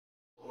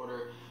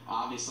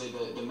Obviously,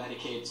 the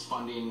Medicaid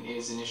funding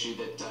is an issue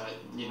that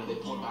they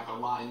pulled back a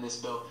lot in this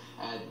bill.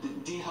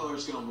 Dean Heller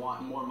is going to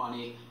want more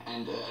money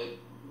and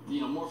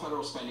more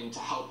federal spending to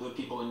help the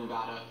people in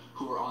Nevada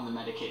who are on the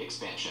Medicaid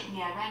expansion.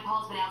 Yeah, Rand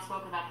Paul's been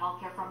outspoken about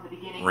healthcare from the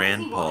beginning.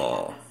 Rand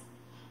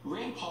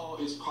Paul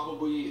is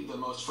probably the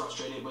most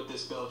frustrated with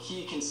this bill.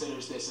 He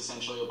considers this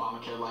essentially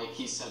Obamacare-like.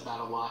 He's said that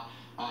a lot.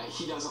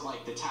 He doesn't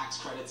like the tax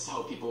credits to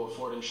help people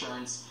afford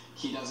insurance.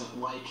 He doesn't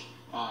like,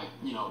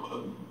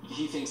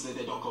 he thinks that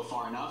they don't go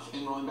far enough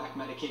in rolling back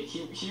Medicaid.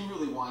 He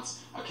really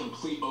wants a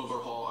complete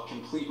overhaul, a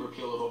complete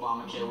repeal of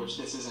Obamacare, which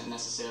this isn't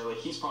necessarily.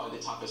 He's probably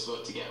the toughest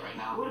vote to get right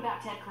now. What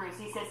about Ted Cruz?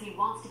 He says he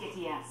wants to get to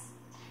yes.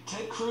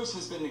 Ted Cruz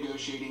has been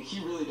negotiating. He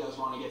really does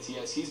want to get to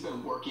yes. He's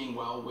been working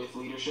well with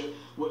leadership.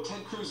 What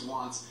Ted Cruz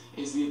wants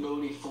is the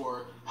ability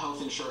for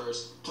health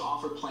insurers to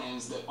offer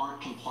plans that aren't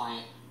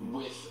compliant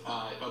with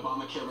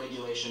Obamacare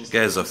regulations.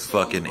 This guy's a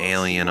fucking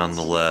alien on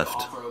the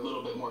left.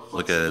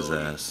 Look at his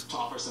ass. To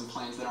offer some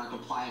plans that aren't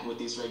compliant with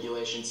these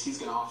regulations. He's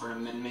going to offer an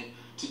amendment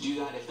to do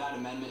that. If that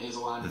amendment is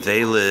allowed to be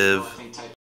they live